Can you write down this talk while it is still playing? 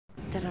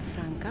Terra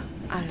Franca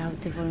allowed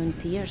the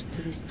volunteers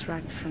to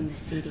distract from the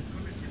city.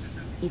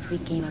 It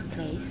became a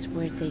place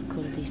where they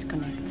could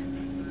disconnect.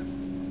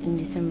 In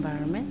this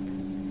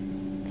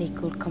environment, they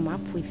could come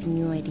up with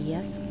new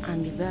ideas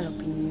and develop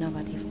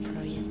innovative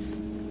projects.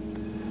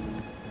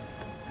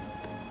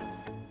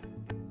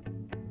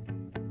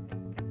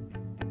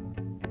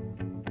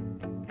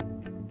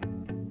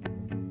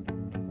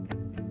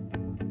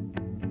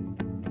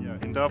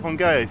 In Terra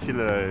Franca, I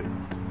feel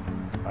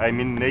I'm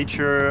in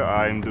nature.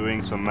 I'm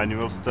doing some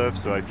manual stuff,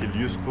 so I feel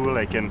useful.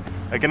 I can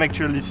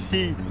actually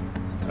see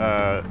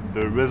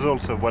the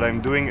results of what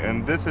I'm doing,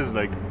 and this is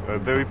like a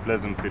very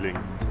pleasant feeling.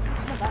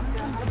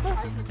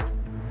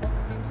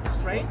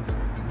 Straight.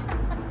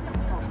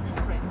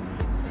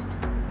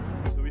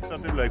 So we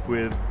started like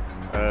with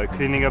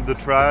cleaning up the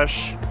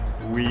trash.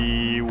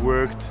 We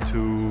worked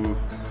to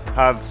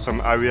have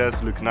some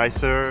areas look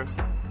nicer.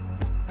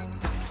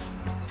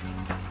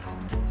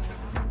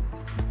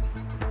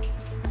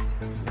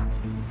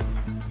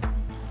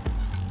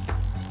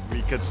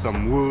 We cut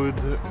some wood,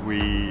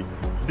 we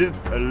did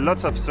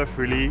lots of stuff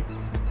really,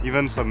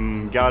 even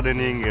some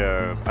gardening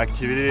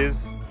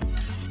activities.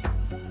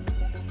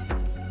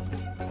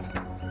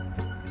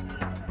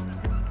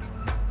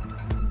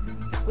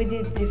 We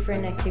did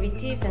different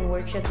activities and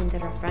workshops in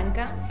Terra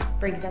Franca.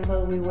 For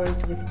example, we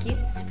worked with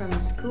kids from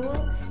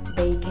school.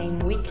 They came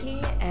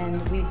weekly and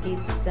we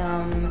did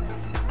some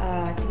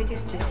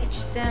activities to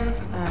teach them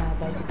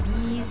about the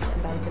bees,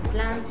 about the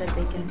plants that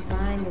they can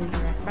find in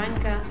Terra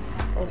Franca.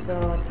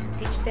 Also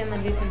teach them a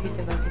little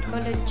bit about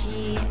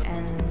ecology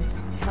and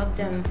help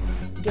them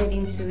get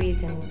into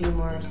it and be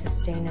more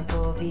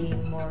sustainable, be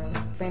more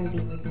friendly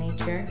with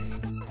nature.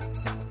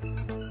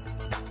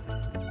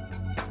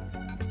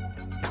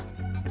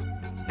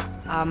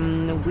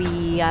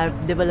 We are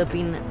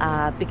developing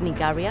a picnic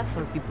area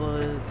for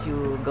people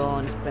to go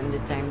and spend the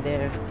time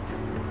there,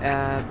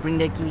 bring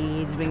their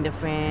kids, bring their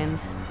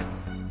friends.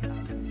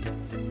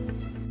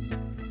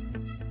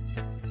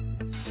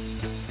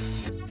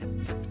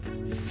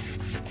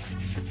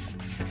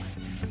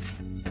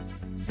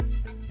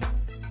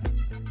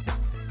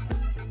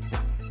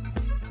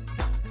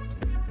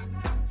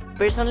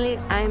 Personally,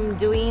 I'm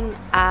doing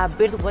a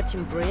bird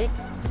watching project,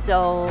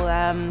 so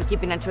I'm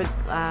keeping a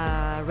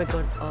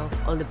record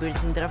of all the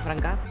birds in Terra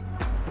Franca.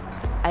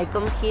 I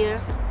come here,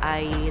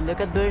 I look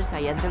at birds,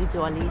 I add them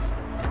to a list,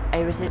 I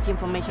research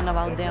information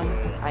about them,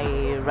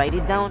 I write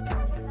it down,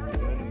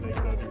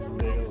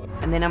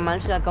 and then I'm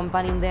also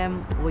accompanying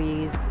them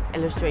with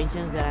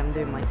illustrations that I'm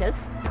doing myself.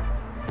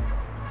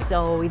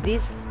 So it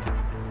is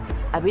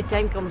a bit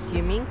time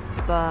consuming,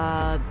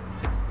 but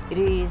it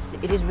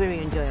is very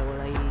enjoyable.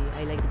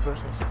 I like the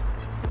process.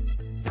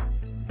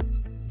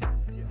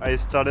 I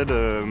started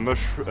a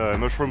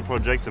mushroom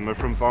project, a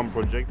mushroom farm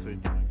project,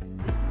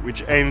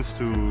 which aims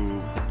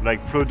to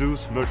like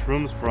produce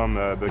mushrooms from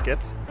a bucket.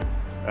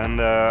 And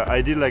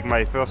I did like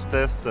my first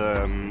test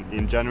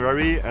in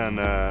January, and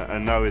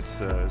now it's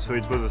so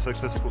it was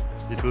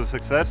a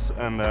success,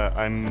 and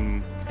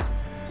I'm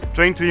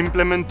trying to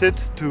implement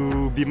it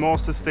to be more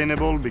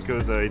sustainable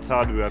because it's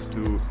hard. We have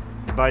to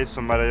buy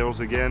some materials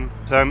again.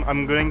 So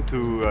I'm going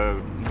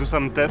to do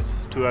some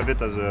tests to have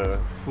it as a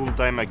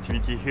full-time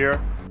activity here.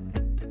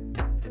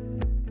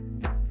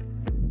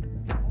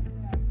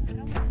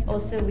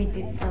 Also, we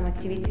did some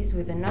activities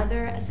with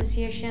another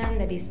association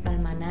that is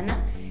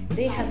Palmanana.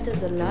 They helped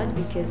us a lot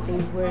because they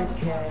work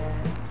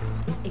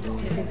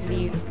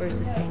exclusively for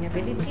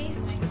sustainability.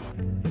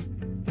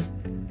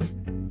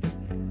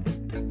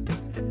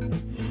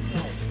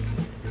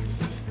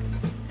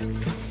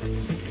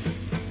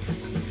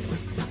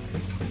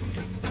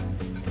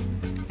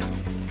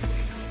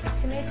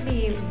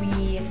 Ultimately,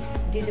 we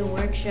did a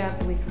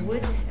workshop with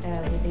wood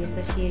with the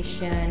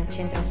association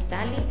Centra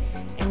Stali,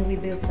 and we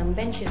built some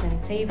benches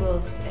and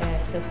tables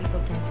so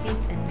people can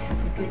sit and have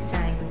a good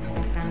time in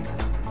Terra Franca.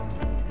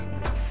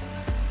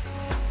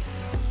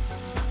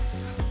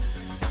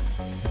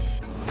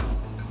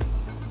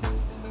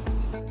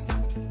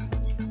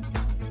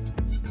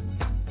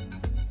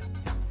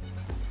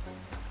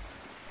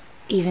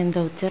 Even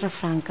though Terra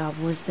Franca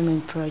was the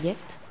main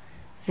project,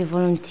 the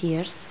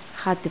volunteers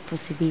had the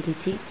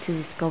possibility to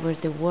discover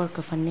the work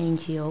of an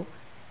NGO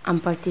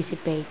and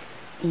participate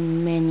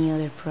in many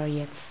other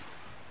projects.